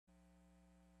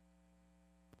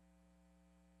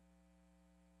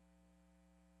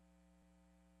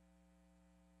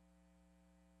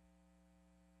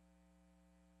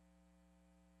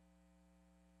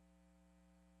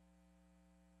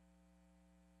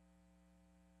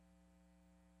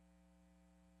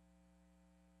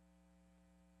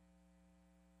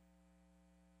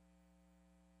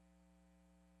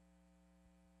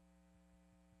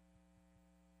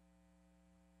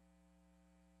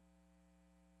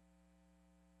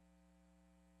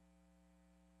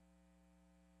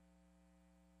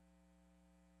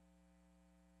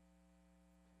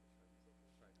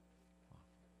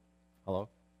Hello?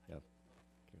 Yeah.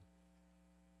 Thank you.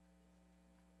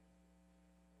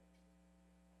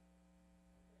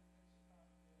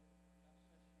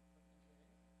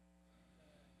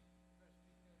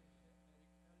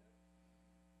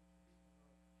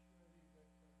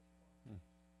 Hmm.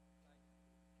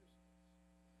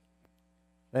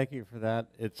 Thank you for that.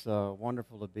 It's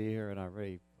wonderful to be here, and I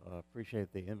really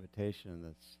appreciate the invitation.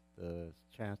 It's the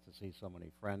chance to see so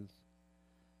many friends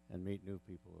and meet new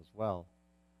people as well.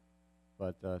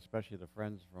 But especially the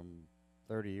friends from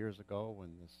 30 years ago when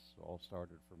this all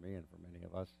started for me and for many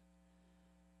of us.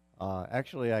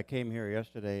 Actually, I came here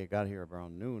yesterday. I got here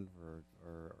around noon or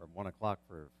 1 o'clock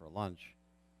for lunch.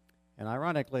 And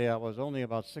ironically, I was only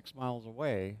about 6 miles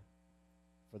away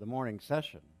for the morning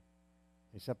session,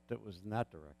 except it was in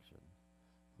that direction.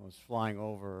 I was flying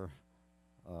over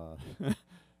for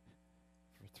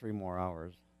 3 more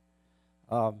hours.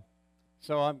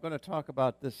 So I'm going to talk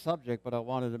about this subject, but I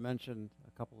wanted to mention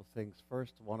a couple of things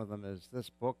first. One of them is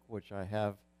this book, which I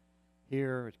have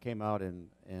here. It came out in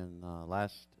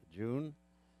last June,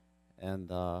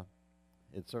 and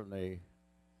it's certainly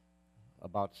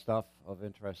about stuff of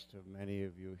interest to many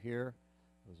of you here.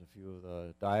 There's a few of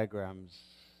the diagrams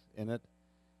in it,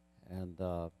 and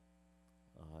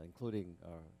including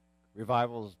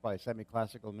revivals by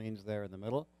semi-classical means there in the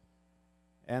middle.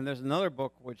 And there's another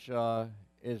book which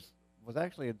was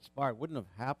actually inspired, wouldn't have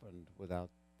happened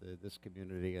without this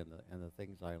community and the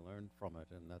things I learned from it,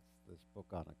 and that's this book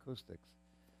on acoustics.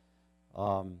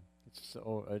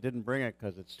 I didn't bring it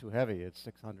because it's too heavy. It's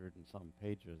 600 and some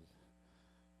pages,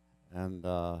 and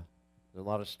there are a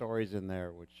lot of stories in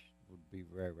there which would be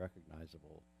very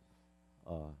recognizable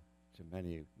to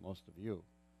most of you.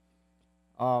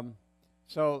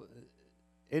 So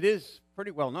it is pretty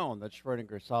well known that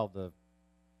Schrödinger solved the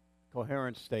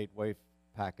coherent state wave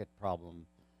packet problem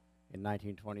in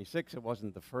 1926. It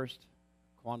wasn't the first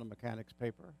quantum mechanics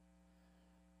paper,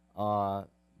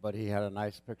 but he had a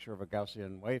nice picture of a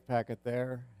Gaussian wave packet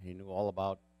there. He knew all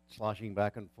about sloshing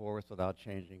back and forth without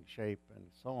changing shape and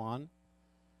so on.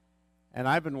 And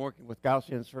I've been working with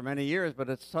Gaussians for many years, but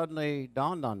it suddenly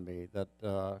dawned on me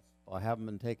that I haven't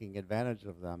been taking advantage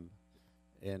of them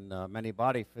in many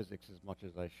body physics as much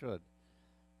as I should.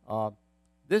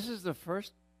 This is the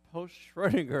first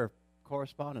post-Schrödinger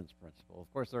correspondence principle.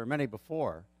 Of course, there are many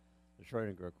before the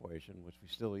Schrödinger equation, which we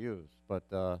still use, but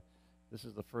this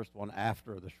is the first one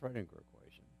after the Schrödinger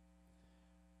equation.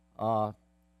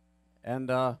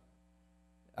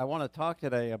 I want to talk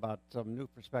today about some new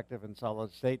perspective in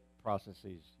solid-state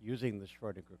processes using the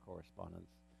Schrödinger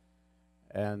correspondence.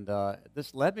 And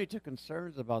this led me to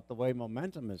concerns about the way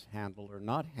momentum is handled or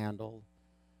not handled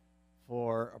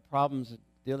for problems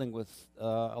dealing with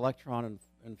electron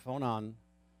and phonon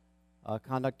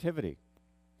conductivity.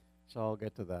 So I'll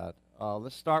get to that.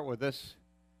 Let's start with this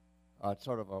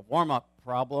sort of a warm-up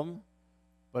problem,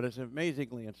 but it's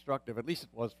amazingly instructive, at least it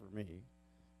was for me.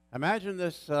 Imagine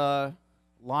this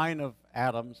line of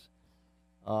atoms,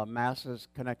 masses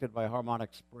connected by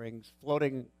harmonic springs,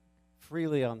 floating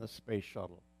freely on the space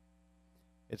shuttle.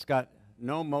 It's got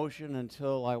no motion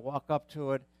until I walk up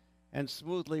to it and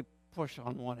smoothly push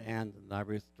on one end, and I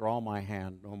withdraw my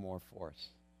hand, no more force.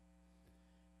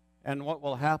 And what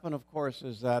will happen, of course,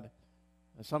 is that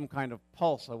some kind of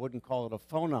pulse, I wouldn't call it a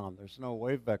phonon, there's no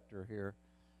wave vector here,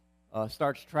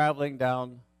 starts traveling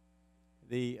down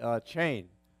the chain.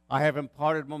 I have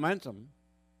imparted momentum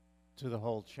to the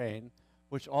whole chain,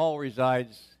 which all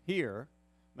resides here,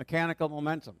 mechanical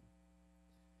momentum.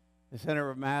 The center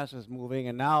of mass is moving,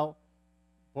 and now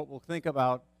what we'll think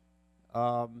about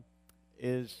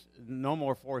is no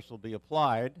more force will be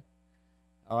applied.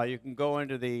 You can go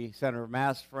into the center of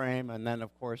mass frame, and then,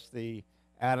 of course, the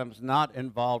atoms not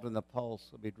involved in the pulse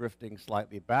will be drifting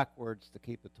slightly backwards to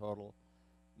keep the total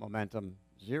momentum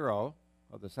zero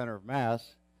of the center of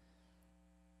mass.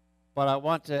 But I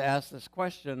want to ask this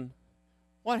question: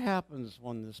 what happens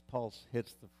when this pulse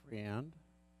hits the free end?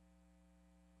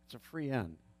 It's a free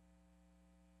end.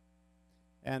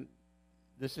 And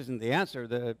this isn't the answer.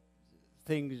 The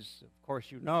things, of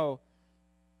course, you know,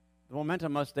 the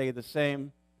momentum must stay the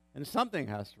same, and something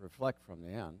has to reflect from the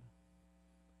end.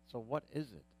 So what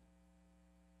is it?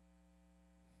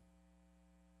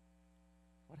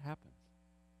 What happens?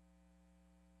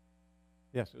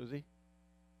 Yes, Uzi?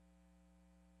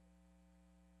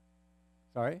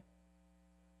 Sorry?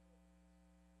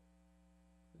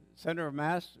 Center of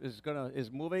mass is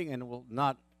moving and will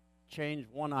not change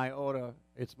one iota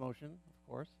its motion, of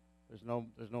course. There's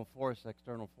no force,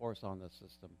 external force on this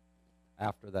system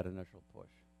after that initial push.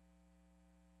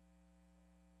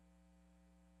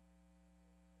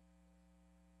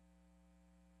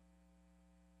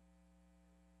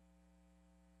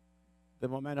 The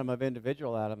momentum of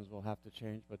individual atoms will have to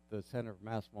change, but the center of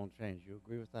mass won't change. You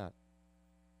agree with that?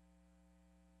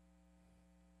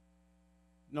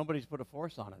 Nobody's put a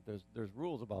force on it. There's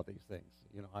rules about these things.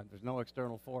 You know, there's no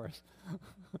external force.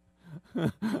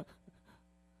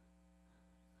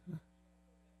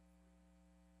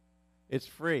 It's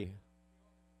free.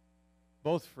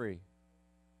 Both free.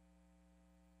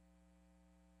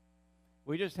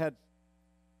 We just had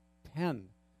 10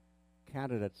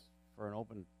 candidates for an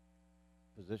open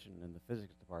position in the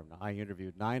physics department. I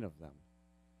interviewed 9 of them.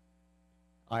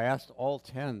 I asked all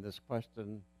 10 this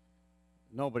question.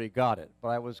 Nobody got it, but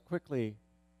I was quickly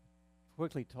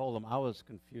told them I was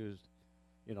confused,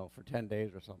 you know, for 10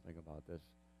 days or something about this.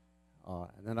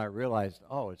 And then I realized,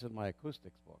 oh, it's in my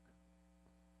acoustics book.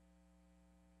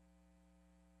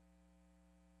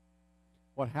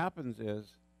 What happens is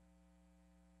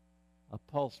a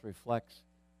pulse reflects,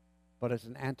 but it's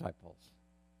an antipulse.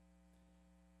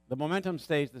 The momentum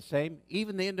stays the same.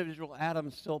 Even the individual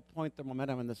atoms still point their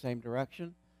momentum in the same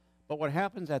direction. But what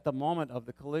happens at the moment of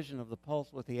the collision of the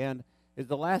pulse with the end is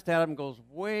the last atom goes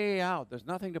way out. There's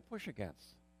nothing to push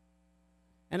against.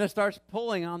 And it starts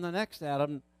pulling on the next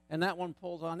atom, and that one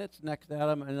pulls on its next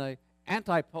atom, and the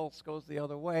antipulse goes the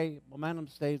other way. Momentum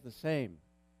stays the same.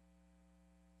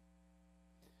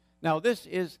 Now, this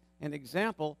is an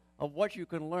example of what you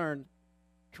can learn.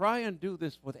 Try and do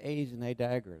this with A's and A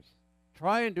daggers.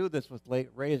 Try and do this with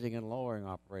raising and lowering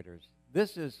operators.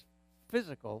 This is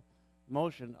physical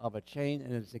motion of a chain,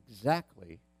 and it's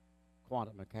exactly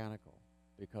quantum mechanical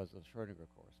because of Schroedinger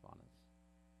correspondence.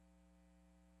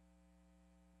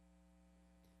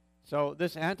 So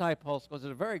this antipulse goes,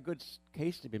 there's a very good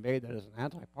case to be made that is an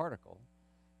antiparticle.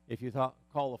 If you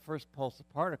call the first pulse a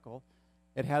particle,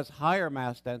 it has higher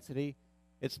mass density.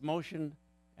 Its motion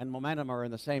and momentum are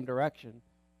in the same direction.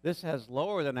 This has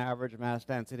lower than average mass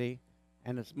density,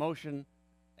 and its motion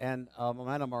and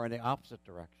momentum are in the opposite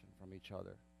direction from each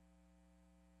other.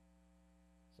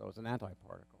 So it's an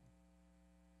antiparticle.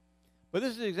 But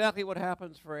this is exactly what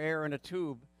happens for air in a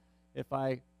tube. If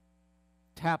I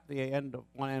tap the end of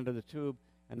one end of the tube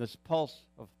and this pulse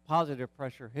of positive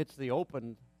pressure hits the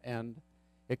open end,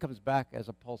 it comes back as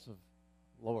a pulse of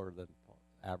lower than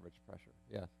average pressure.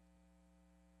 Yes.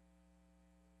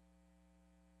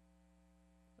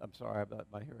 I'm sorry,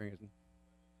 my hearing isn't.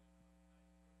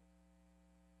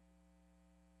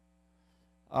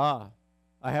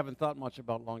 I haven't thought much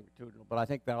about longitudinal, but I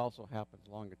think that also happens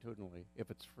longitudinally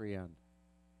if it's free end.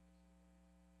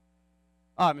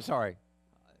 Oh, I'm sorry.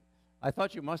 I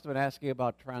thought you must have been asking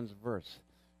about transverse.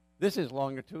 This is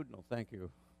longitudinal, thank you.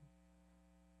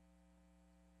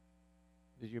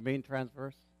 Did you mean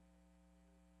transverse?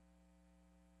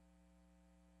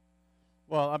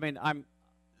 Well, I mean,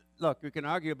 look, you can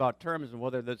argue about terms and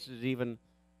whether this is even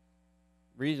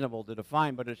reasonable to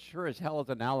define, but it sure as hell is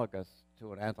analogous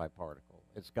to an antiparticle.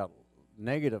 It's got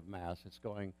negative mass. It's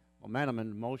going momentum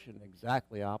and motion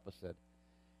exactly opposite.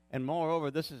 And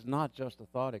moreover, this is not just a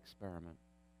thought experiment.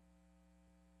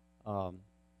 It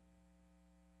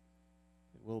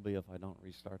will be if I don't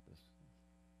restart this.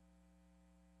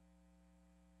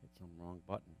 Hit some wrong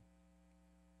button.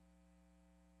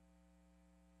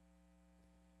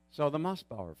 So the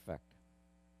Mossbauer effect.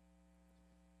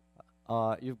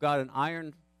 You've got an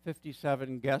iron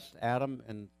 57 guest atom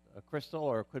in a crystal,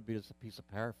 or it could be just a piece of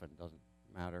paraffin, doesn't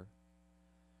matter.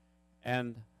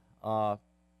 And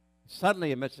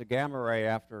suddenly emits a gamma ray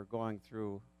after going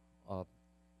through a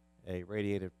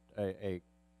radiative,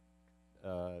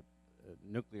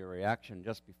 nuclear reaction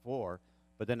just before,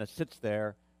 but then it sits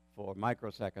there for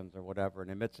microseconds or whatever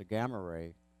and emits a gamma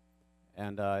ray,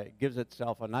 and it gives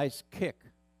itself a nice kick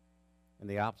in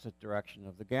the opposite direction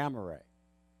of the gamma ray.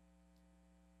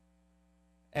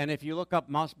 And if you look up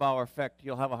Mossbauer effect,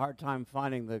 you'll have a hard time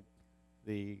finding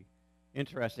the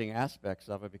interesting aspects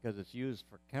of it because it's used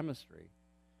for chemistry.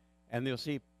 And you'll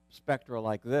see spectra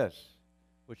like this,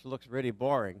 which looks really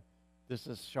boring. This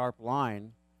is sharp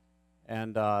line,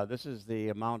 and this is the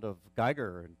amount of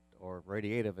Geiger or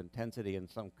radiative intensity in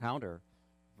some counter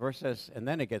versus, and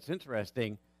then it gets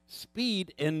interesting,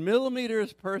 speed in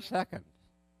millimeters per second.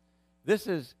 This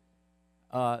is,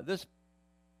 this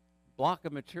block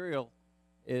of material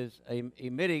is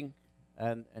emitting,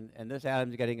 and this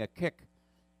atom's getting a kick.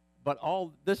 But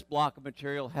all this block of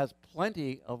material has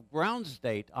plenty of ground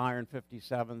state iron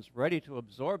 57s ready to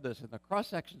absorb this, and the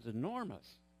cross-section's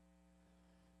enormous.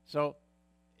 So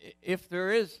if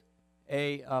there is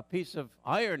a piece of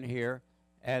iron here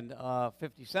and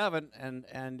 57,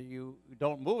 and you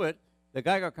don't move it, the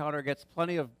Geiger counter gets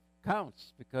plenty of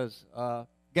counts because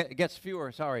gets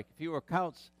fewer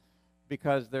counts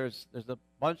because there's a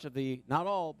bunch of the, not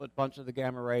all, but bunch of the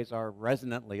gamma rays are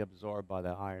resonantly absorbed by the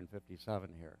iron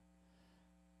 57 here.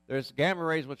 There's gamma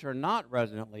rays which are not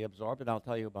resonantly absorbed, and I'll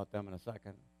tell you about them in a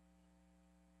second.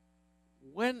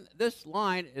 When this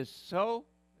line is so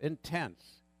intense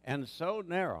and so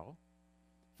narrow,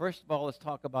 first of all, let's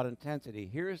talk about intensity.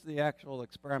 Here's the actual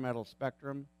experimental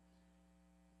spectrum.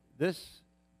 This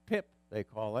pip, they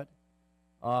call it,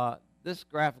 this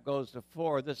graph goes to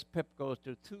 4. This pip goes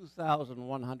to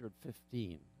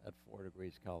 2,115 at 4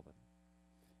 degrees Kelvin.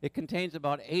 It contains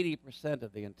about 80%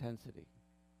 of the intensity.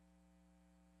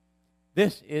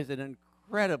 This is an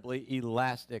incredibly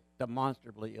elastic,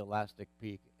 demonstrably elastic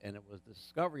peak, and it was the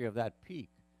discovery of that peak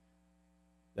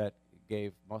that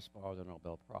gave Mossbauer the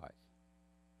Nobel Prize.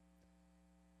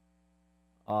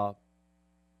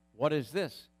 What is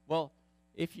this? Well,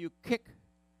 if you kick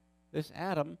this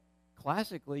atom,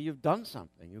 classically, you've done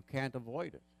something. You can't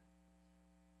avoid it.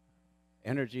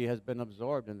 Energy has been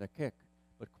absorbed in the kick.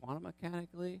 But quantum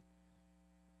mechanically,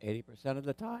 80% of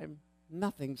the time,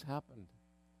 nothing's happened,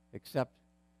 except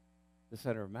the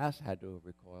center of mass had to have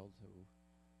recoiled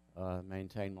to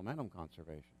maintain momentum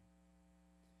conservation.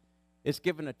 It's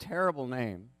given a terrible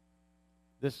name.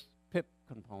 This pip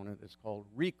component is called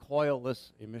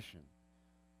recoilless emission,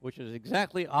 which is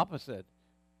exactly opposite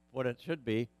what it should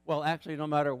be. Well, actually, no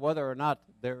matter whether or not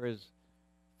there is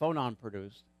phonon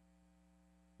produced,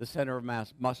 the center of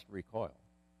mass must recoil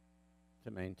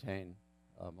to maintain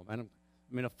momentum.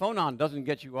 I mean, a phonon doesn't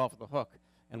get you off the hook,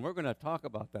 and we're going to talk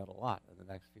about that a lot in the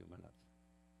next few minutes.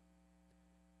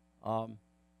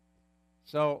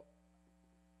 So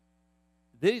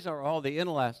these are all the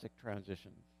inelastic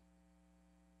transitions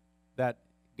that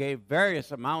gave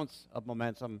various amounts of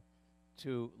momentum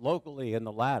to locally in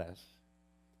the lattice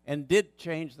and did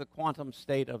change the quantum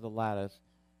state of the lattice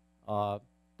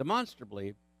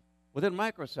demonstrably within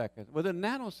microseconds, within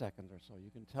nanoseconds or so. You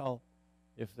can tell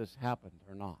if this happened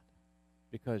or not,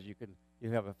 because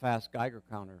you have a fast Geiger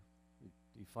counter.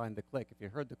 You find the click. If you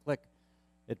heard the click,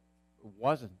 it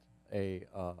wasn't a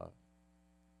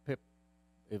pip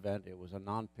event. It was a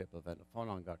non-pip event. A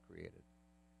phonon got created.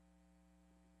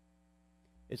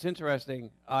 It's interesting.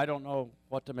 I don't know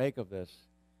what to make of this.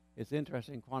 It's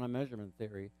interesting quantum measurement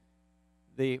theory.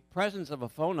 The presence of a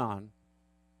phonon,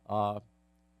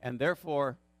 and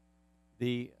therefore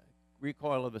the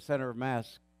recoil of the center of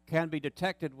mass, can be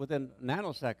detected within a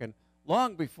nanosecond,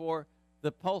 long before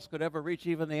the pulse could ever reach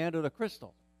even the end of the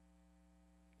crystal.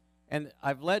 And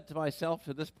I've led to myself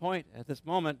to this point, at this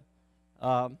moment,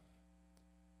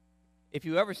 if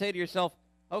you ever say to yourself,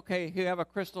 okay, you have a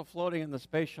crystal floating in the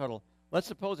space shuttle, let's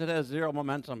suppose it has zero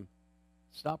momentum.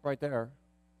 Stop right there.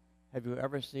 Have you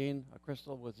ever seen a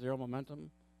crystal with zero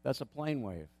momentum? That's a plane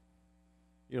wave.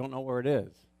 You don't know where it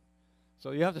is.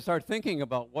 So you have to start thinking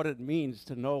about what it means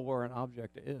to know where an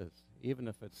object is, even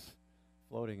if it's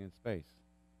floating in space.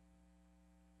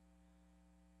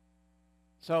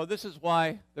 So this is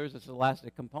why there's this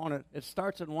elastic component. It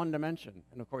starts in one dimension,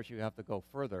 and of course you have to go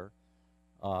further.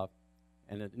 And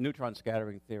in neutron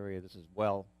scattering theory, this is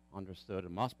well understood,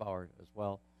 and Mossbauer as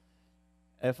well.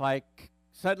 If I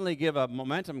suddenly give a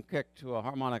momentum kick to a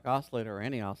harmonic oscillator or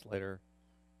any oscillator,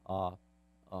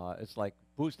 it's like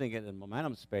boosting it in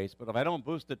momentum space. But if I don't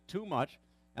boost it too much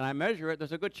and I measure it,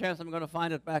 there's a good chance I'm going to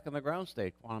find it back in the ground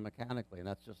state quantum mechanically, and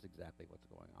that's just exactly what's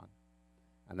going on.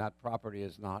 And that property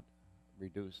is not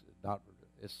reduced.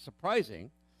 It's surprising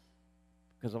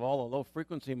because of all the low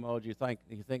frequency modes you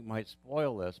think might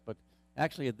spoil this, but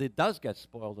actually it does get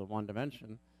spoiled in one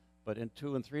dimension. But in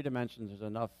 2 and 3 dimensions, there's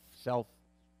enough self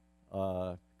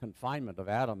confinement of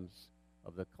atoms,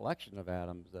 of the collection of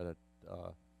atoms, that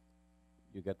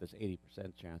you get this 80%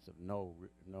 chance of no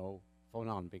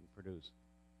phonon being produced.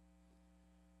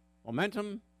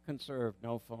 Momentum conserved,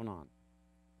 no phonon.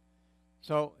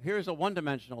 So here's a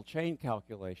one-dimensional chain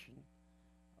calculation.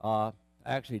 I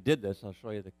actually did this. I'll show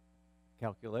you the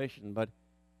calculation. But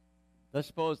let's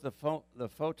suppose the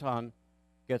photon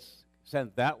gets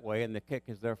sent that way, and the kick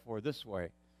is therefore this way.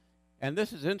 And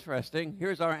this is interesting.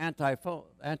 Here's our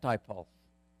antipulse.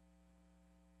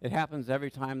 It happens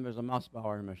every time there's a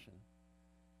Mossbauer emission.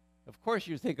 Of course,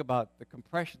 you think about the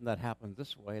compression that happens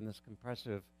this way, and this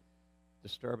compressive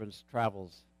disturbance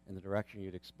travels in the direction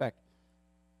you'd expect.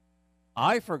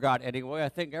 I forgot anyway, I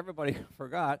think everybody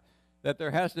forgot, that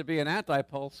there has to be an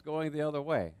antipulse going the other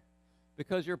way,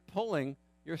 because you're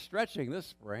stretching this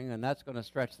spring, and that's going to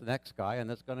stretch the next guy, and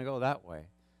it's going to go that way.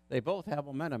 They both have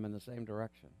momentum in the same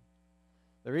direction.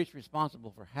 They're each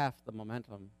responsible for half the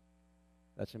momentum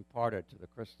that's imparted to the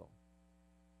crystal.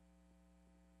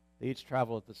 They each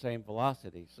travel at the same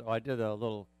velocity. So I did a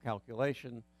little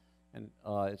calculation, And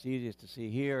it's easiest to see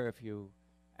here. If you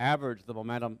average the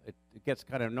momentum, it gets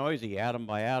kind of noisy atom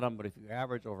by atom, but if you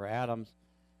average over atoms,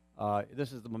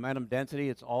 this is the momentum density.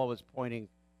 It's always pointing,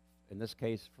 in this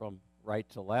case, from right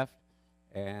to left.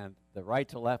 And the right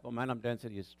to left momentum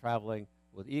density is traveling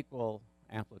with equal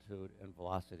amplitude and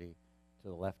velocity to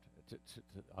the left,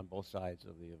 on both sides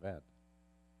of the event.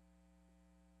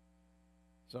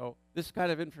 So this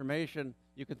kind of information,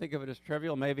 you can think of it as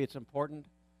trivial. Maybe it's important.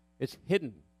 It's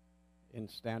hidden in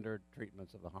standard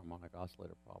treatments of the harmonic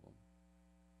oscillator problem.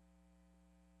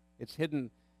 It's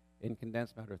hidden in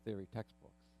condensed matter theory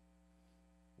textbooks,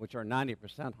 which are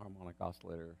 90% harmonic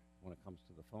oscillator when it comes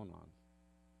to the phonons.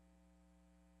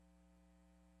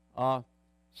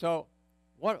 So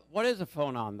what is a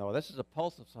phonon, though? This is a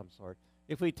pulse of some sort.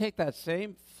 If we take that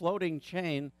same floating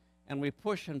chain and we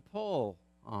push and pull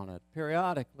on it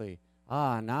periodically,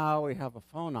 now we have a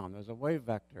phonon. There's a wave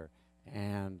vector,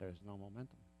 and there's no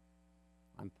momentum.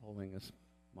 I'm pulling as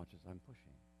much as I'm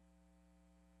pushing.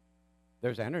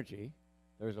 There's energy.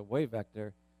 There's a wave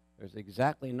vector. There's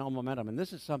exactly no momentum. And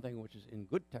this is something which is in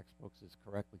good textbooks is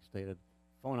correctly stated.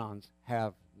 Phonons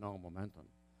have no momentum.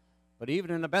 But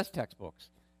even in the best textbooks,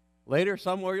 later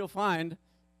somewhere you'll find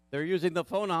they're using the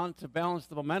phonon to balance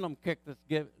the momentum kick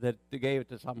that they gave it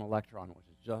to some electron, which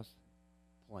is just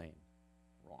plain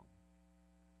wrong.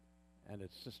 And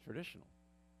it's just traditional.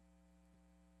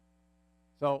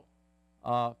 So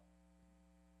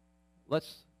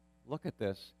let's look at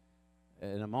this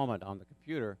in a moment on the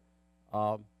computer.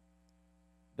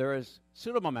 There is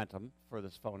pseudomomentum for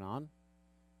this phonon,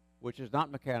 which is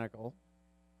not mechanical,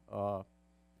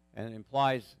 and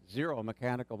implies zero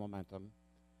mechanical momentum.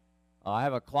 I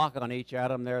have a clock on each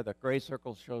atom there. The gray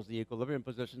circle shows the equilibrium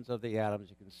positions of the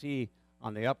atoms. You can see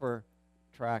on the upper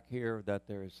track here that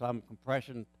there is some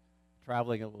compression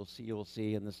traveling, you will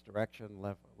see in this direction,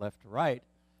 left to right.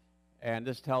 And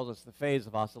this tells us the phase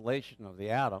of oscillation of the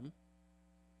atom.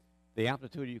 The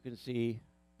amplitude you can see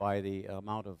by the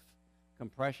amount of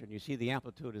compression. You see the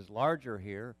amplitude is larger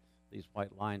here. These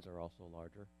white lines are also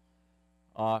larger.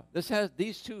 This has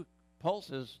these two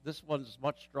pulses. This one's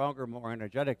much stronger, more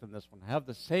energetic than this one, have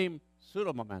the same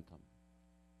pseudomomentum.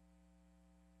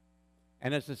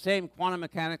 And it's the same quantum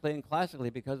mechanically and classically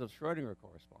because of Schroedinger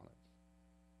correspondence.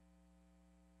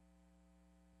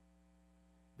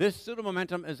 This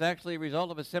pseudomomentum is actually a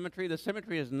result of a symmetry. The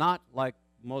symmetry is not like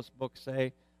most books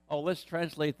say, oh, let's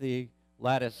translate the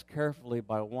lattice carefully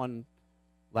by one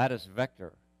lattice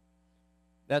vector.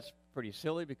 That's pretty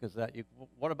silly because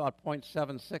what about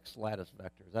 0.76 lattice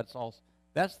vectors?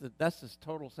 That's this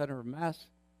total center of mass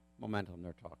momentum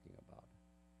they're talking about.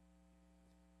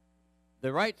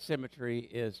 The right symmetry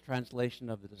is translation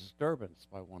of the disturbance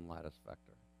by one lattice vector.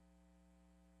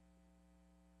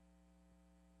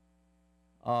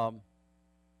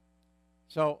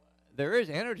 So there is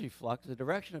energy flux. The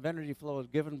direction of energy flow is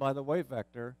given by the wave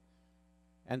vector,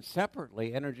 and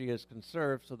separately energy is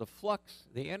conserved, so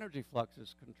the energy flux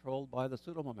is controlled by the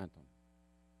pseudomomentum.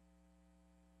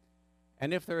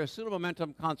 And if there is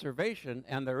pseudomomentum conservation,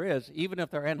 and there is, even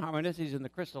if there are anharmonices in the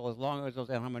crystal, as long as those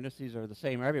anharmonices are the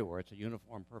same everywhere, it's a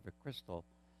uniform perfect crystal,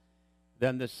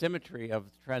 then the symmetry of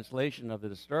translation of the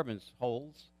disturbance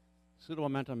holds,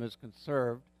 pseudomomentum is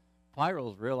conserved.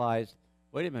 Pyrals realized,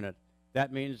 wait a minute,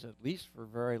 that means at least for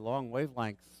very long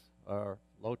wavelengths or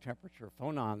low temperature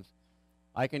phonons,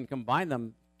 I can combine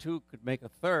them. Two could make a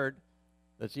third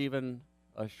that's even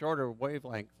a shorter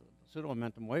wavelength,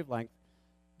 pseudomomentum wavelength.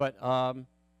 But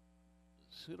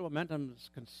pseudomomentum is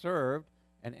conserved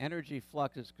and energy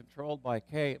flux is controlled by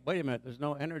K. Wait a minute, there's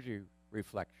no energy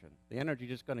reflection. The energy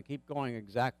is just going to keep going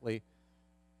exactly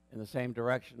in the same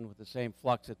direction with the same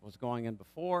flux it was going in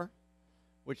before,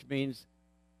 which means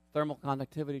thermal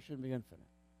conductivity should be infinite.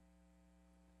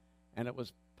 And it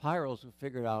was Pyrals who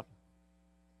figured out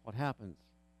what happens.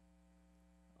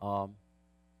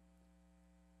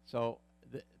 So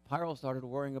Pyrals started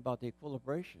worrying about the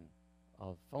equilibration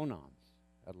of phonons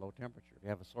at low temperature. If you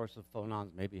have a source of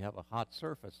phonons, maybe you have a hot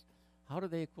surface. How do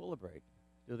they equilibrate?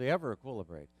 Do they ever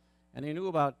equilibrate? And he knew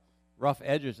about rough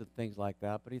edges and things like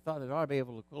that, but he thought they ought to be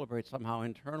able to equilibrate somehow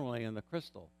internally in the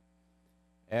crystal.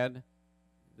 And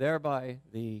thereby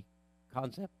the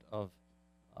concept of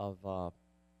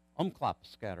Umklapp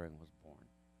scattering was born.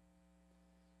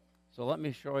 So let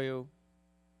me show you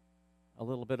a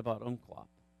little bit about Umklapp.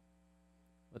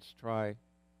 Let's try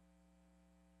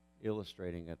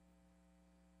illustrating it.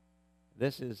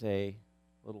 This is a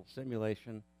little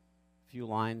simulation, a few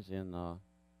lines in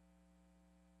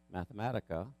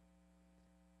Mathematica.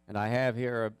 And I have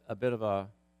here a bit of a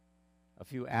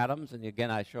few atoms, and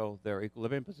again I show their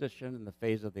equilibrium position and the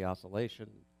phase of the oscillation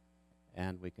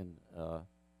and we can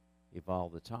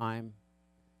evolve the time.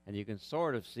 And you can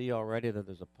sort of see already that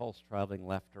there's a pulse traveling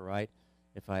left to right.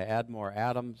 If I add more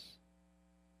atoms,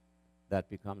 that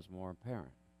becomes more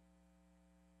apparent.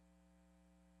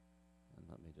 And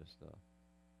let me just,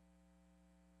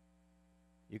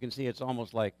 you can see it's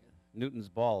almost like Newton's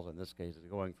balls in this case, is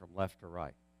going from left to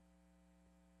right.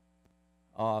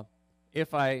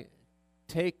 If I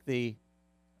take the,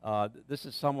 this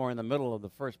is somewhere in the middle of the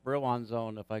first Brillouin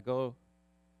zone. If I go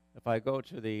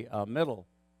to the middle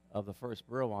of the first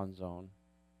Brillouin zone,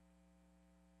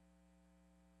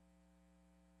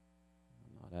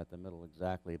 not at the middle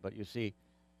exactly, but you see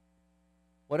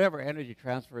whatever energy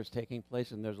transfer is taking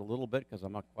place, and there's a little bit because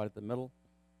I'm not quite at the middle,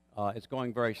 it's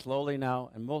going very slowly now,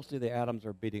 and mostly the atoms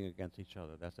are beating against each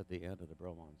other. That's at the end of the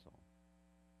Brillouin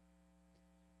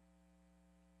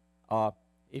zone.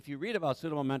 If you read about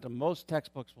pseudomomentum, most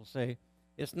textbooks will say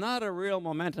it's not a real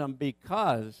momentum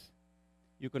because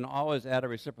you can always add a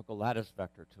reciprocal lattice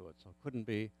vector to it, so it couldn't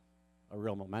be a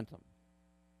real momentum.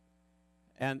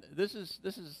 And this is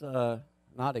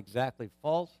not exactly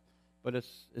false, but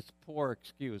it's poor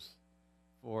excuse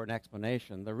for an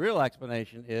explanation. The real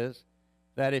explanation is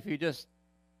that if you just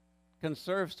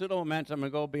conserve pseudomomentum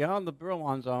and go beyond the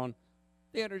Brillouin zone,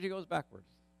 the energy goes backwards.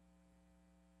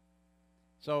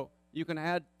 So you can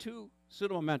add two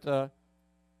pseudomomenta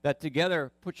that together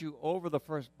put you over the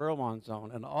first Brillouin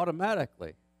zone, and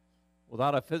automatically,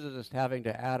 without a physicist having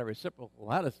to add a reciprocal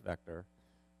lattice vector,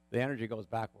 the energy goes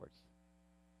backwards.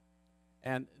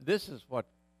 And this is what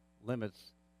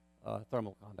limits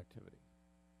thermal conductivity.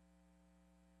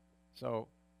 So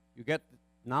you get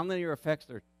nonlinear effects,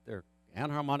 they're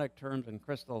anharmonic terms in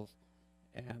crystals,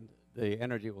 and the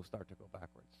energy will start to go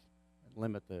backwards and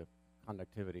limit the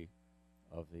conductivity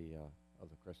of the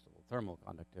crystal, thermal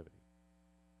conductivity.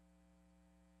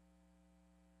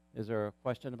 Is there a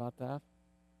question about that?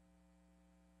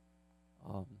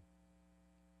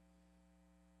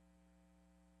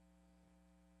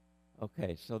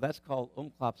 Okay, so that's called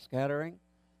Umklapp scattering,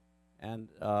 and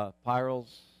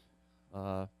Peierls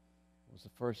was the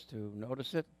first to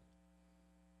notice it.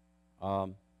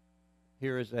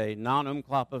 Here is a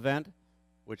non-Umklapp event,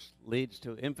 which leads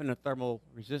to infinite thermal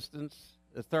resistance,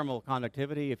 thermal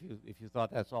conductivity, if you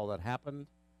thought that's all that happened.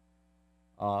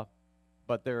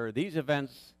 But there are these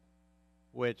events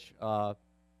which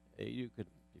you could,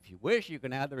 if you wish, you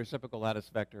can add the reciprocal lattice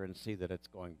vector and see that it's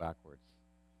going backwards.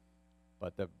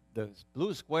 But the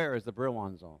blue square is the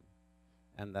Brillouin zone,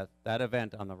 and that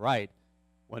event on the right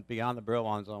went beyond the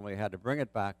Brillouin zone. We had to bring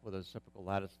it back with a reciprocal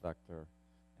lattice vector,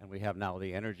 and we have now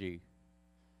the energy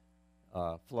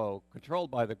flow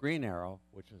controlled by the green arrow,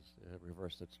 which has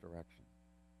reversed its direction.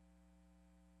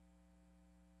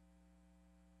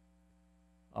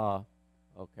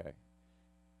 Okay.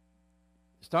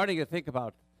 Starting to think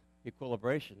about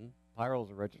equilibration,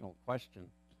 Peierls' original question,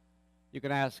 you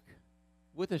can ask,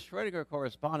 with the Schroedinger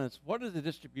correspondence, what is the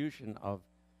distribution of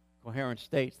coherent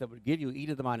states that would give you e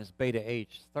to the minus beta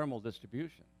h thermal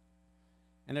distribution?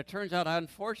 And it turns out,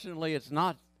 unfortunately, it's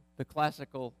not the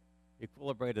classical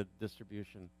equilibrated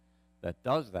distribution that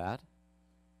does that.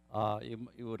 You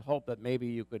would hope that maybe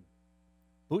you could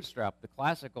bootstrap the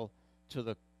classical to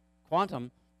the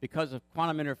quantum because of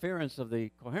quantum interference of the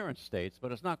coherent states,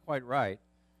 but it's not quite right.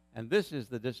 And this is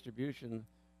the distribution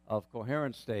of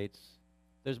coherent states.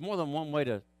 There's more than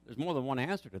one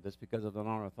answer to this because of the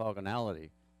non-orthogonality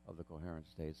of the coherent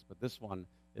states, but this one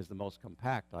is the most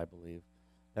compact, I believe,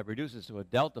 that reduces to a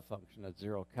delta function at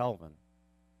 0 Kelvin.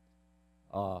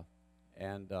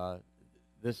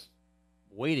 This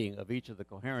weighting of each of the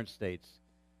coherent states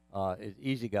is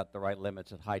easy, got the right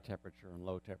limits at high temperature and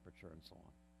low temperature and so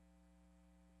on.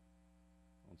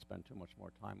 Won't spend too much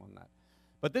more time on that.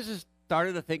 But this has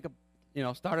started to think of,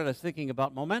 started us thinking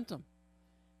about momentum.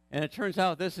 And it turns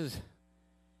out this is,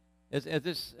 as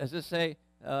this say,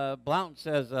 Blount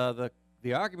says,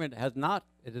 the argument has not,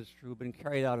 it is true, been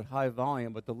carried out at high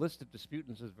volume, but the list of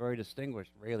disputants is very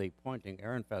distinguished: Rayleigh, Poynting,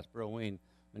 Ehrenfest, Brillouin,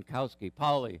 Minkowski,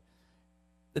 Pauli.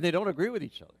 And they don't agree with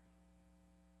each other.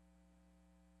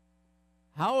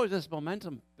 How has this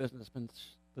momentum business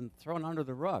been thrown under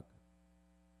the rug?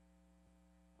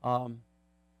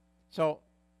 So,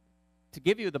 to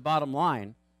give you the bottom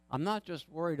line, I'm not just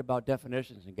worried about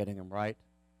definitions and getting them right.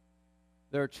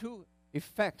 There are two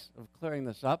effects of clearing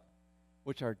this up,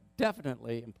 which are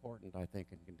definitely important, I think,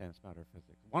 in condensed matter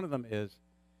physics. One of them is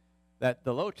that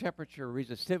the low temperature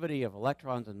resistivity of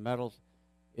electrons and metals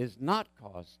is not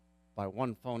caused by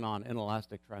one phonon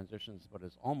inelastic transitions, but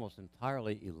is almost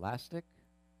entirely elastic.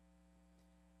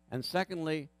 And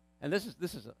secondly, and this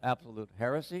is absolute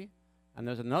heresy, and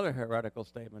there's another heretical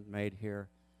statement made here,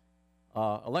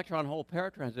 electron-hole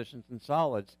pair transitions in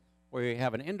solids where you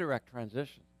have an indirect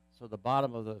transition. So the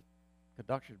bottom of the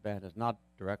conduction band is not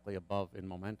directly above in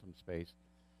momentum space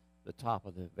the top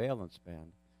of the valence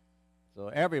band. So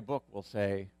every book will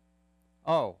say,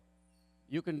 oh,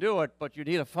 you can do it, but you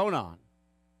need a phonon.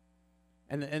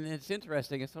 And it's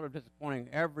interesting, it's sort of disappointing.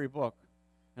 Every book,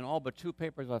 and all but 2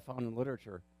 papers I found in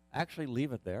literature, actually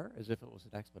leave it there as if it was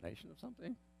an explanation of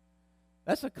something.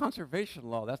 That's a conservation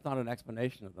law. That's not an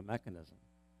explanation of the mechanism.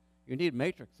 You need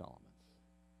matrix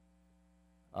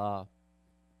elements.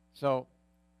 So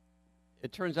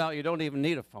it turns out you don't even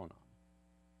need a phonon.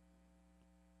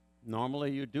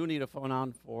 Normally, you do need a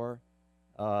phonon for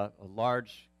a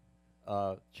large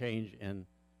change in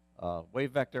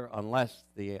wave vector unless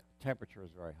the temperature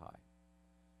is very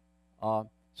high.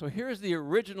 So here's the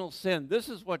original sin. This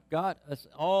is what got us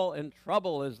all in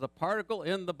trouble, is the particle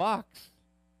in the box.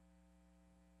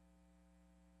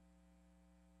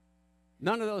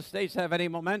 None of those states have any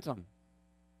momentum.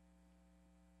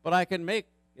 But I can make,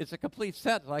 it's a complete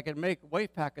set. I can make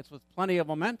wave packets with plenty of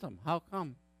momentum. How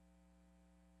come?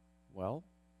 Well,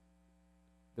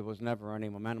 there was never any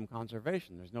momentum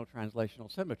conservation. There's no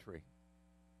translational symmetry.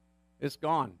 It's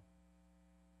gone.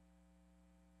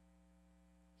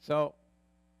 So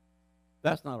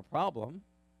that's not a problem.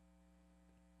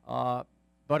 But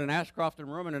in Ashcroft and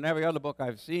Ruhrmann and every other book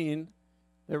I've seen,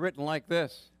 they're written like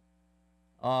this.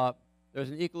 There's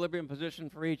an equilibrium position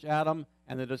for each atom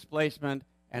and the displacement.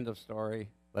 End of story.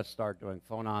 Let's start doing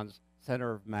phonons.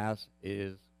 Center of mass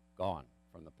is gone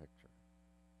from the picture.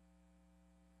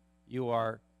 You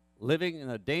are living in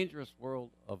a dangerous world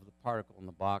of the particle in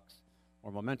the box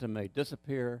where momentum may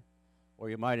disappear, or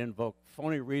you might invoke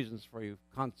phony reasons for you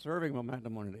conserving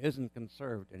momentum when it isn't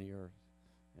conserved in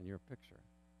your picture.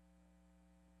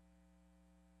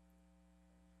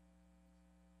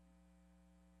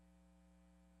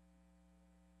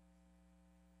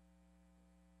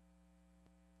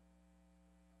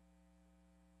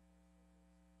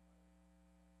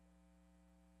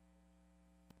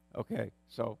 Okay,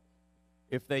 so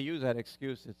if they use that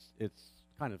excuse, it's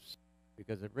kind of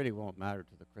because it really won't matter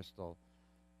to the crystal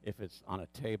if it's on a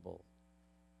table.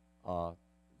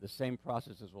 The same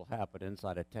processes will happen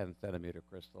inside a 10-centimeter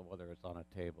crystal, whether it's on a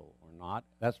table or not.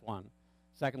 That's one.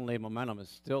 Secondly, momentum is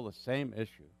still the same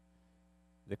issue.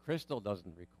 The crystal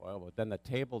doesn't recoil, but then the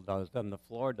table does, then the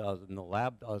floor does, and the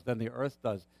lab does, then the earth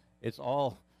does. It's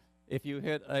all, if you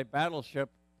hit a battleship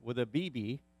with a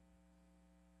BB,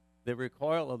 the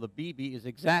recoil of the BB is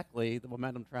exactly the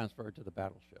momentum transferred to the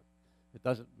battleship. It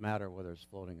doesn't matter whether it's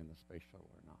floating in the space shuttle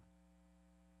or not.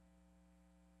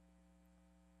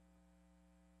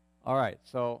 All right,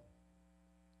 so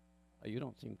you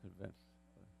don't seem convinced.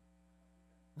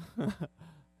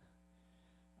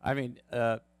 I mean,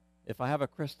 if I have a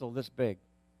crystal this big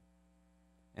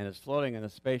and it's floating in a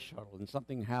space shuttle and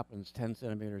something happens 10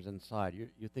 centimeters inside,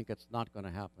 you think it's not going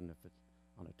to happen if it's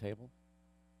on a table?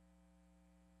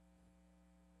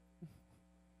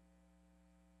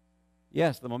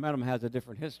 Yes, the momentum has a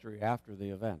different history after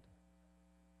the event.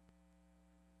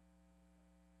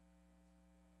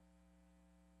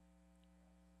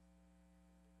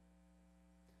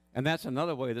 And that's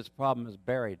another way this problem is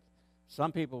buried.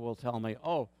 Some people will tell me,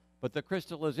 oh, but the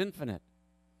crystal is infinite.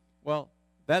 Well,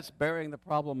 that's burying the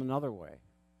problem another way.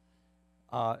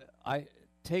 I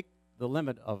take the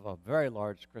limit of a very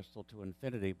large crystal to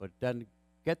infinity, but then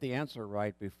get the answer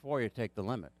right before you take the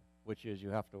limit, which is you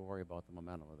have to worry about the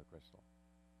momentum of the crystal.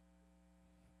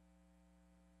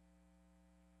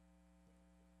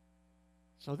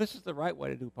 So this is the right way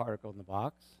to do particle in the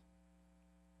box.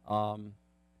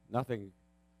 Nothing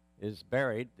is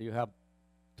buried. You have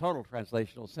total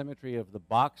translational symmetry of the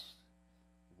box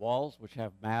walls, which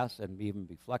have mass and even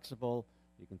be flexible.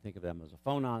 You can think of them as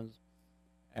phonons.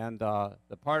 And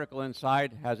the particle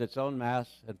inside has its own mass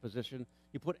and position.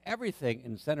 You put everything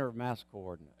in center of mass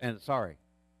coordinate. And sorry,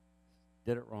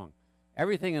 did it wrong.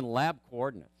 Everything in lab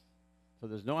coordinates. So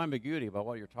there's no ambiguity about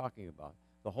what you're talking about.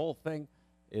 The whole thing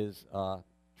is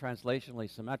translationally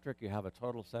symmetric. You have a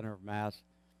total center of mass.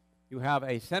 You have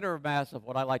a center of mass of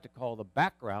what I like to call the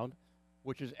background,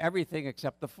 which is everything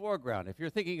except the foreground. If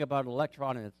you're thinking about an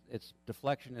electron and its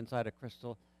deflection inside a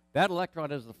crystal, that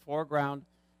electron is the foreground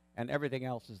and everything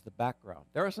else is the background.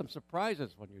 There are some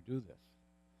surprises when you do this,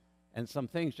 and some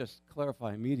things just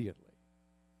clarify immediately.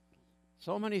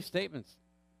 So many statements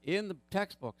in the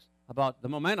textbooks about the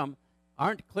momentum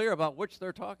aren't clear about which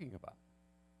they're talking about.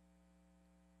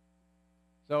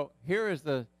 So here is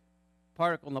the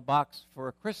particle in the box for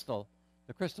a crystal.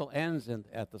 The crystal ends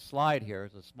at the slide here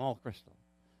is a small crystal.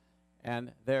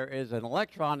 And there is an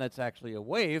electron that's actually a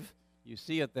wave. You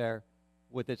see it there.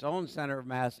 with its own center of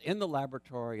mass in the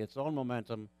laboratory, its own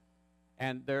momentum,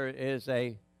 and there is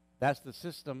that's the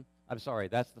system, I'm sorry,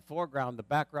 that's the foreground. The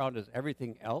background is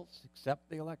everything else except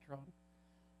the electron,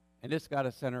 and it's got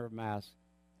a center of mass,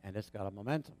 and it's got a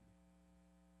momentum.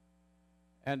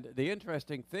 And the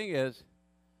interesting thing is,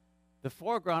 the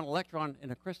foreground electron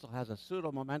in a crystal has a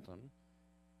pseudo-momentum.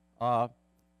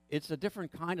 It's a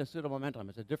different kind of pseudo-momentum.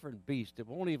 It's a different beast. It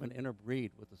won't even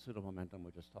interbreed with the pseudo-momentum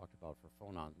we just talked about for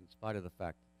phonons, in spite of the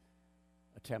fact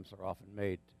attempts are often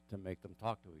made to make them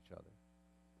talk to each other.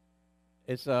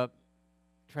 It's a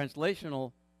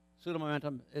translational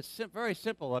pseudo-momentum. It's very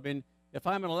simple. I mean, if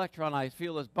I'm an electron, I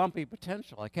feel this bumpy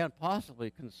potential. I can't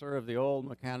possibly conserve the old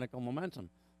mechanical momentum.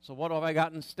 So what have I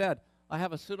got instead? I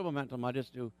have a pseudo-momentum. I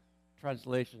just do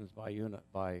translations by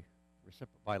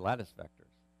lattice vectors.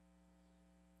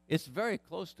 It's very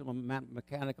close to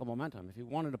mechanical momentum. If you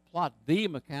wanted to plot the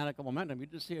mechanical momentum, you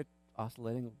just see it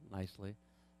oscillating nicely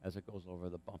as it goes over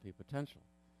the bumpy potential.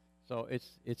 So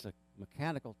it's a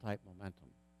mechanical type momentum.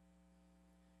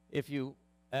 If you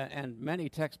and many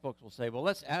textbooks will say, well,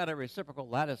 let's add a reciprocal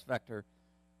lattice vector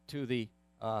to the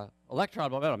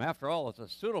electron momentum. After all, it's a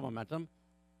pseudo-momentum.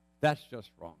 That's just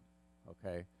wrong,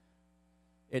 okay?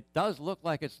 It does look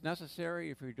like it's necessary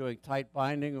if you're doing tight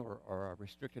binding or a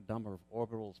restricted number of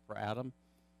orbitals per atom.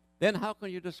 Then how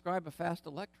can you describe a fast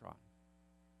electron?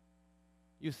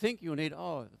 You think you need,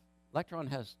 oh, the electron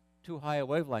has too high a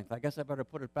wavelength. I guess I better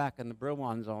put it back in the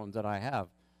Brillouin zones that I have.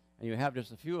 And you have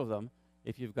just a few of them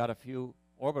if you've got a few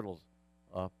orbitals.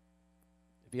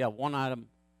 If you have one atom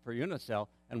per unit cell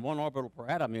and one orbital per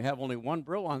atom, you have only one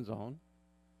Brillouin zone.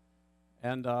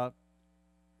 And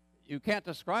you can't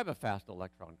describe a fast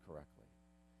electron correctly.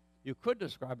 You could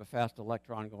describe a fast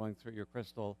electron going through your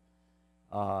crystal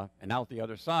and out the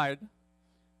other side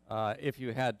if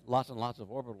you had lots and lots of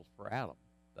orbitals per atom.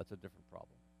 That's a different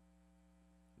problem.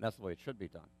 And that's the way it should be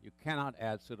done. You cannot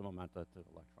add pseudomomenta to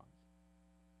electrons.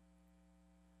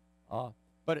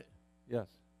 Yes.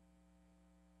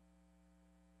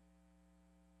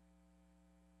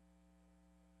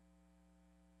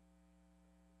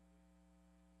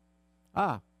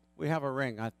 We have a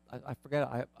ring. I forget.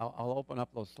 I'll open up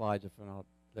those slides if they're not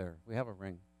there. We have a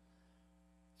ring.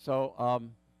 So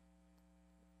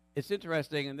it's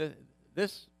interesting, and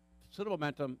this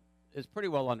pseudomomentum is pretty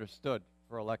well understood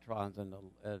for electrons, and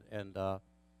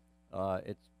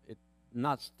it's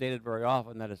not stated very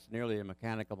often that it's nearly a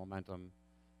mechanical momentum,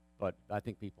 but I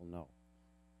think people know.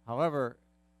 However,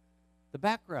 the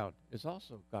background has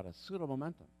also got a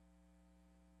pseudomomentum.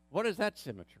 What is that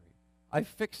symmetry? I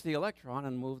fix the electron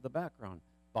and move the background.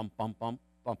 Bump, bump, bump,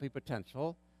 bumpy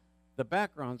potential. The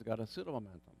background's got a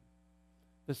pseudomomentum.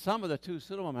 The sum of the two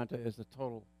pseudomomenta is the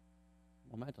total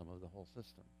momentum of the whole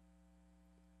system.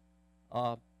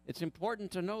 It's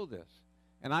important to know this.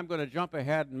 And I'm going to jump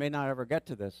ahead and may not ever get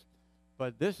to this,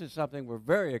 but this is something we're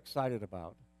very excited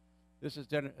about. This is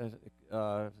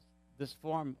this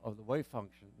form of the wave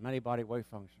function, many-body wave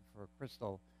function for a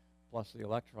crystal plus the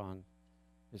electron,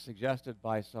 is suggested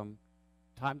by some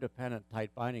time-dependent tight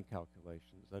binding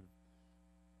calculations that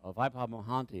Vaibhav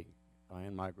Mohanty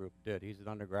in my group did. He's an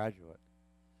undergraduate.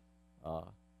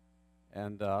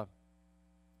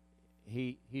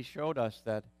 He showed us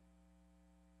that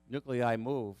nuclei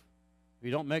move.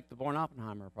 You don't make the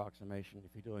Born-Oppenheimer approximation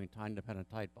if you're doing time-dependent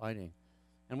tight binding.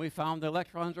 And we found the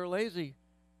electrons are lazy.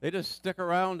 They just stick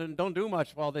around and don't do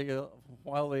much while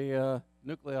the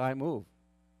nuclei move,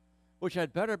 which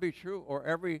had better be true, or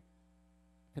every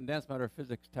condensed matter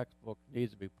physics textbook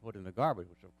needs to be put in the garbage,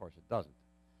 which of course it doesn't.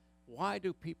 Why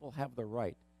do people have the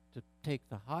right to take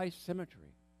the high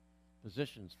symmetry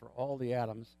positions for all the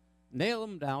atoms, nail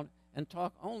them down, and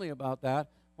talk only about that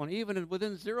when even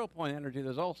within 0-point energy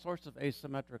there's all sorts of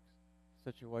asymmetric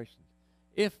situations?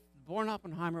 If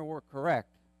Born-Oppenheimer were correct,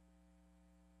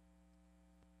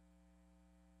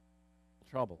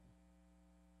 trouble.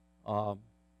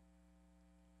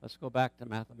 Let's go back to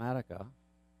Mathematica.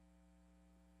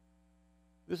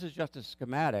 This is just a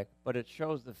schematic, but it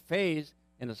shows the phase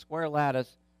in a square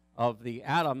lattice of the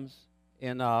atoms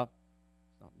in a,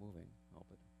 it's not moving, oh,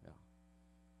 but yeah.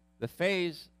 The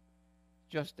phase,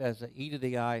 just as a e to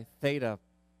the I theta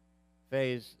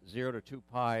phase 0 to 2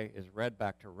 pi is red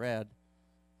back to red,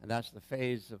 and that's the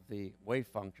phase of the wave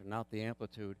function, not the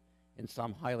amplitude, in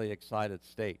some highly excited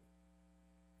state.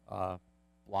 Well,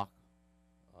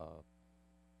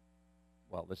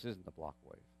 this isn't a block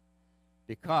wave,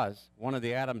 because one of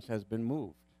the atoms has been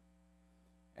moved.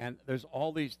 And there's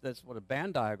all these, that's what a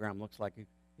band diagram looks like.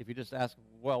 If you just ask,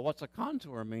 well, what's a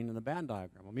contour mean in the band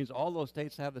diagram? It means all those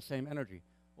states have the same energy.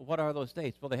 Well, what are those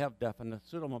states? Well, they have definite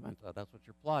pseudomomenta. That's what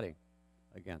you're plotting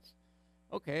against.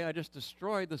 Okay, I just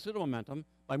destroyed the pseudo-momentum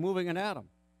by moving an atom.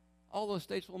 All those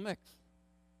states will mix.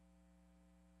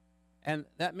 And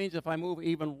that means if I move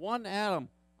even one atom,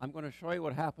 I'm going to show you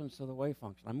what happens to the wave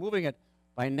function. I'm moving it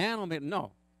by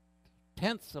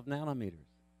tenths of nanometers.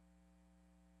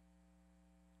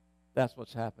 That's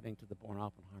what's happening to the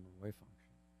Born-Oppenheimer wave function.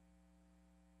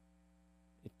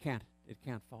 It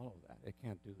can't follow that. It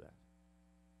can't do that.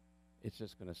 It's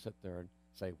just going to sit there and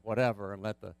say whatever and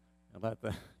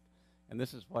and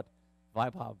this is what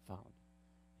Vaibhav found.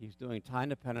 He's doing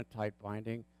time-dependent tight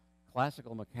binding,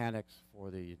 classical mechanics for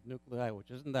the nuclei,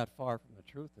 which isn't that far from the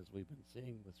truth, as we've been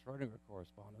seeing with Schroedinger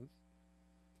correspondence.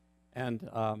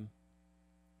 And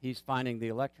he's finding the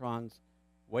electron's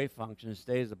wave function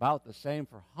stays about the same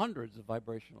for hundreds of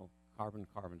vibrational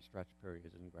carbon-carbon stretch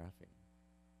periods in graphene.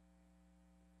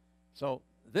 So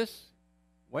this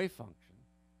wave function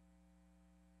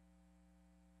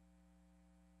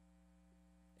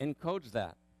encodes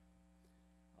that.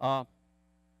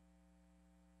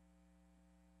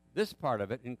 This part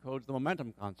of it encodes the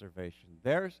momentum conservation.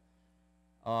 These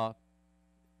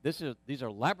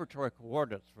are laboratory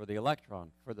coordinates for the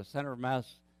electron, for the center of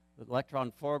mass, the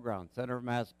electron foreground, center of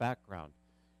mass background.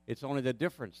 It's only the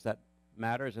difference that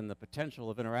matters in the potential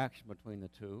of interaction between the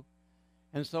two.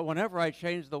 And so whenever I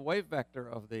change the wave vector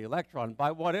of the electron,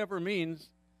 by whatever means,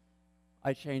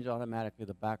 I change automatically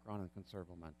the background and conserve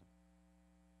momentum.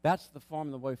 That's the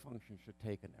form the wave function should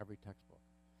take in every textbook.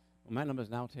 Momentum is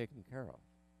now taken care of.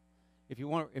 If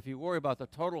you worry about the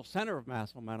total center of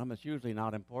mass momentum, it's usually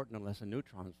not important unless a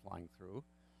neutron is flying through,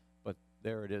 but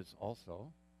there it is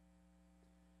also.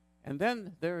 And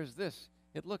then there is this.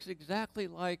 It looks exactly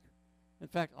like, in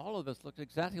fact, all of this looks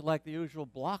exactly like the usual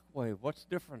block wave. What's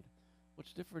different?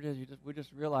 What's different is we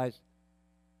just realize,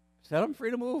 set them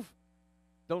free to move.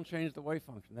 Don't change the wave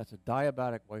function. That's a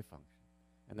diabatic wave function.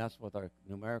 And that's what our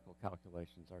numerical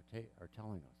calculations are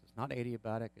telling us. It's not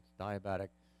adiabatic, it's diabatic.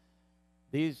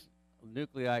 These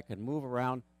nuclei can move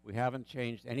around. We haven't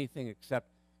changed anything except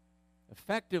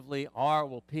effectively R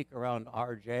will peak around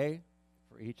Rj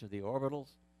for each of the orbitals.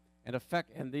 And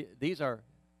these are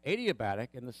adiabatic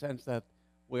in the sense that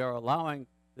we are allowing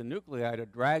the nuclei to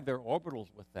drag their orbitals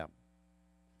with them.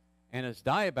 And it's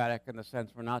diabatic in the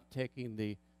sense we're not taking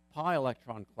the pi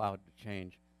electron cloud to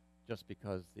change just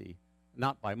because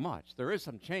not by much. There is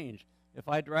some change. If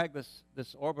I drag this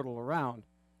orbital around,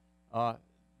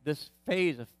 this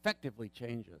phase effectively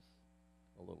changes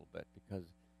a little bit because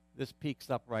this peaks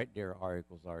up right near R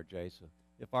equals Rj. So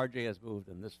if Rj has moved,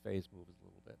 then this phase moves a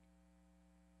little bit.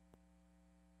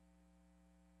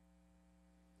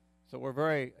 So we're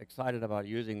very excited about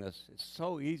using this. It's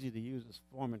so easy to use this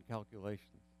form in calculations.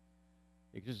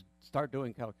 You can just start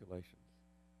doing calculations.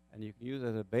 And you can use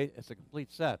it as a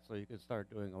complete set, so you can start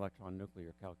doing electron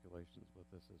nuclear calculations with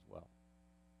this as well.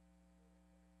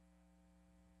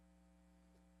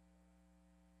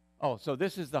 Oh, so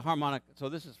this is the harmonic. So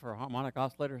this is for harmonic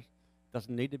oscillators.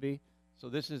 Doesn't need to be. So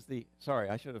this is sorry,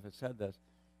 I should have said this.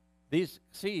 These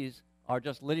C's are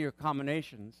just linear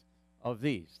combinations of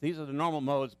these. These are the normal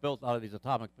modes built out of these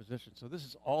atomic positions. So this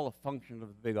is all a function of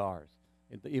the big R's,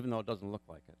 even though it doesn't look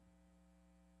like it.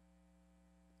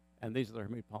 And these are the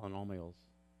Hermite polynomials.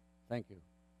 Thank you.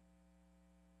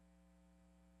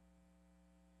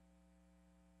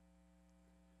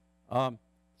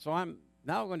 So I'm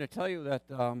now going to tell you that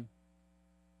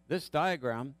this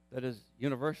diagram that is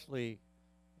universally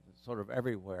sort of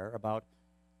everywhere about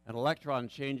an electron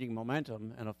changing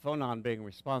momentum and a phonon being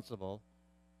responsible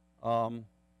due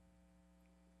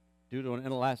to an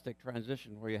inelastic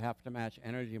transition where you have to match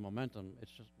energy and momentum,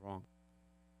 it's just wrong.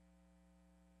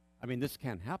 I mean, this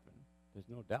can happen. There's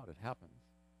no doubt it happens.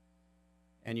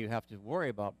 And you have to worry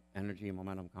about energy and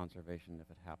momentum conservation if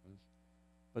it happens.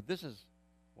 But this is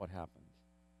what happens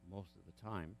most of the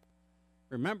time.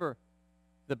 Remember,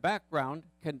 the background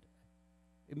can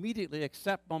immediately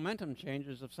accept momentum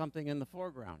changes of something in the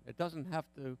foreground. It doesn't have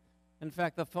to. In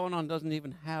fact, the phonon doesn't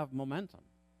even have momentum.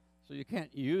 So you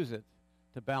can't use it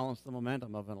to balance the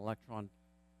momentum of an electron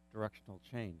directional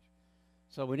change.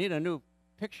 So we need a new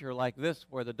picture like this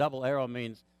where the double arrow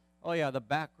means, oh yeah, the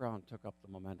background took up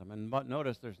the momentum. And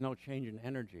notice there's no change in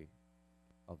energy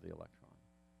of the electron.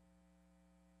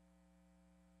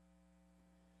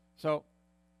 So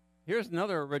here's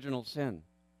another original sin.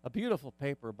 A beautiful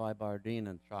paper by Bardeen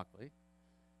and Shockley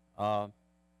on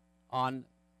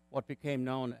what became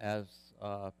known as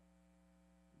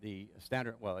the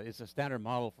standard, well, it's a standard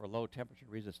model for low temperature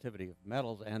resistivity of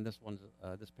metals, and this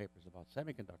paper is about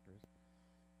semiconductors,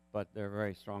 but there are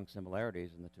very strong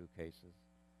similarities in the two cases.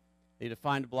 They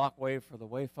defined a block wave for the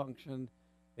wave function,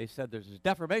 they said there's this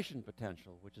deformation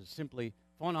potential, which is simply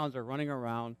phonons are running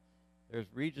around. There's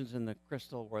regions in the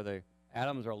crystal where the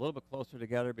atoms are a little bit closer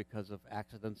together because of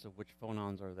accidents of which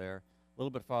phonons are there, a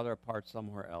little bit farther apart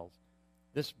somewhere else.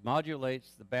 This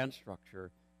modulates the band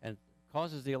structure and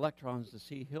causes the electrons to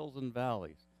see hills and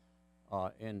valleys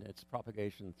in its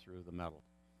propagation through the metal.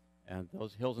 And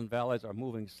those hills and valleys are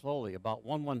moving slowly, about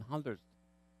 1/100th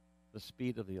the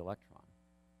speed of the electron.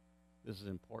 This is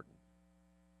important.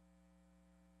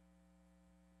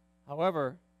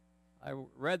 However, I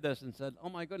read this and said, oh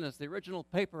my goodness, the original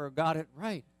paper got it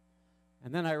right.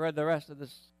 And then I read the rest of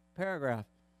this paragraph.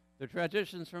 The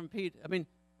transitions from P,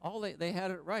 they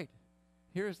had it right.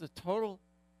 Here's the total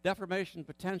deformation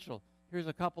potential. Here's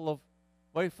a couple of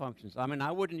wave functions.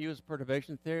 I wouldn't use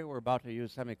perturbation theory. We're about to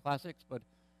use semi-classics,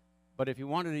 but if you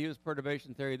wanted to use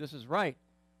perturbation theory, this is right.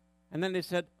 And then they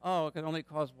said, oh, it can only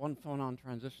cause one phonon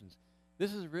transitions.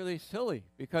 This is really silly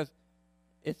because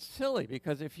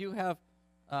if you have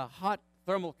a hot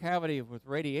thermal cavity with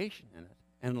radiation in it,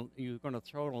 and you're going to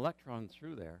throw an electron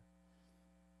through there,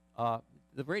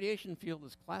 the radiation field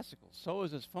is classical. So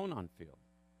is this phonon field.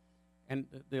 And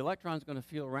the electron's going to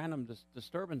feel random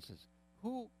disturbances.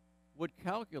 Who would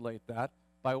calculate that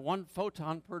by one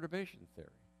photon perturbation theory?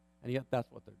 And yet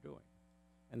that's what they're doing.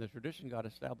 And the tradition got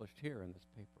established here in this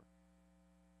paper.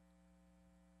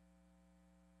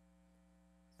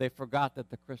 They forgot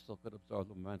that the crystal could absorb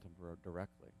the momentum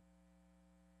directly,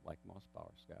 like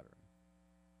Mossbauer scattering.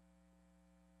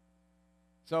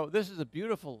 So this is a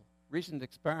beautiful recent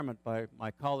experiment by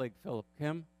my colleague Philip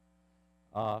Kim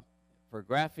for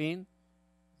graphene.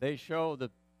 They show the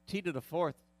T to the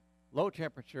fourth low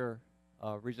temperature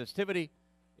resistivity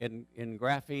in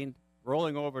graphene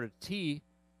rolling over to T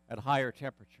at higher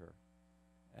temperature.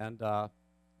 And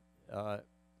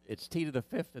it's T to the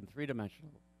fifth in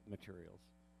three-dimensional materials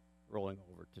rolling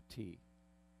over to T.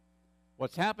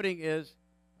 What's happening is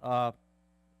the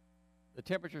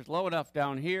temperature is low enough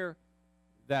down here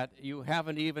that you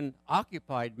haven't even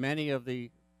occupied many of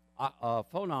the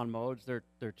phonon modes.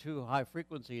 They're too high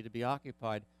frequency to be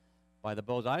occupied by the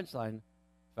Bose-Einstein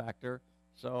factor.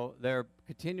 So they're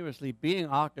continuously being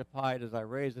occupied as I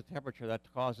raise the temperature. That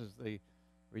causes the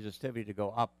resistivity to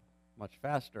go up much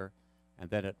faster, and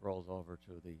then it rolls over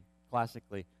to the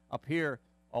classically. Up here,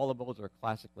 all the modes are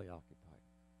classically occupied.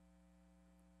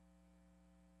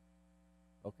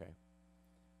 Okay.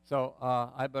 So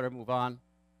I better move on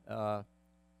and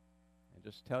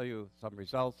just tell you some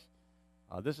results.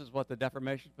 This is what the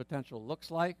deformation potential looks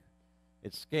like.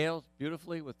 It scales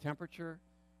beautifully with temperature.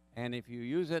 And if you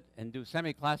use it and do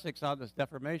semi-classics on this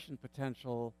deformation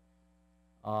potential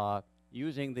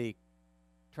using the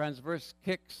transverse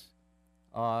kicks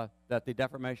that the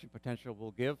deformation potential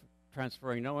will give,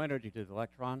 transferring no energy to the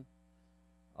electron,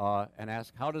 and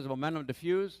ask how does momentum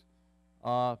diffuse,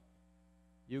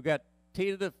 you get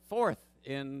T to the fourth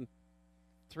in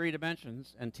 3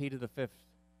 dimensions and T to the fifth.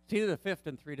 T to the fifth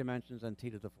in 3 dimensions and T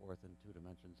to the fourth in 2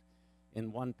 dimensions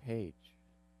in 1 page.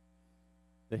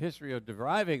 The history of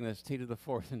deriving this T to the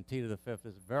fourth and T to the fifth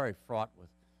is very fraught with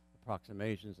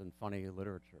approximations and funny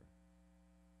literature.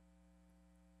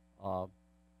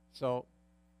 So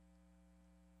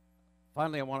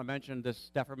finally, I want to mention this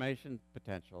deformation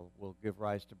potential will give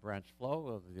rise to branch flow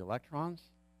of the electrons.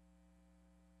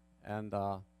 And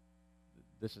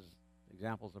this is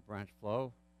examples of branch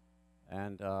flow.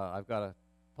 And I've got a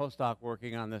postdoc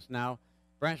working on this now.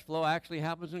 Branch flow actually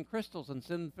happens in crystals and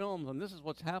thin films, and this is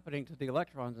what's happening to the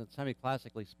electrons, and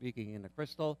semi-classically speaking, in a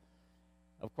crystal.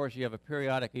 Of course, you have a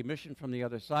periodic emission from the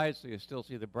other side, so you still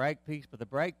see the Bragg peaks, but the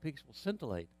Bragg peaks will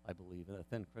scintillate, I believe, in a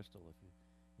thin crystal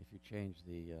if you change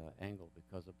the angle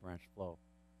because of branch flow.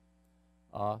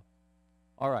 All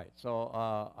right, so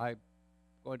I'm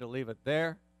going to leave it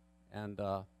there, and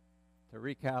to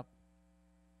recap,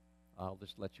 I'll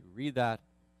just let you read that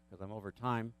because I'm over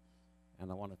time,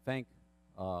 and I want to thank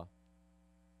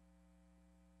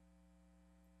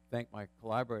my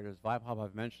collaborators. Vaibhav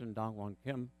I've mentioned, Dongwon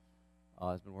Kim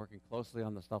has been working closely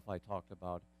on the stuff I talked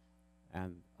about,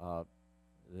 and the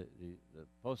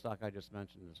postdoc I just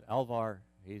mentioned is Alvar.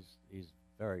 He's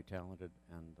very talented,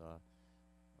 and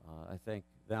I thank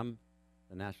them,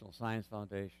 the National Science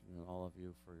Foundation, and all of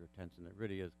you for your attention. It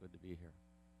really is good to be here.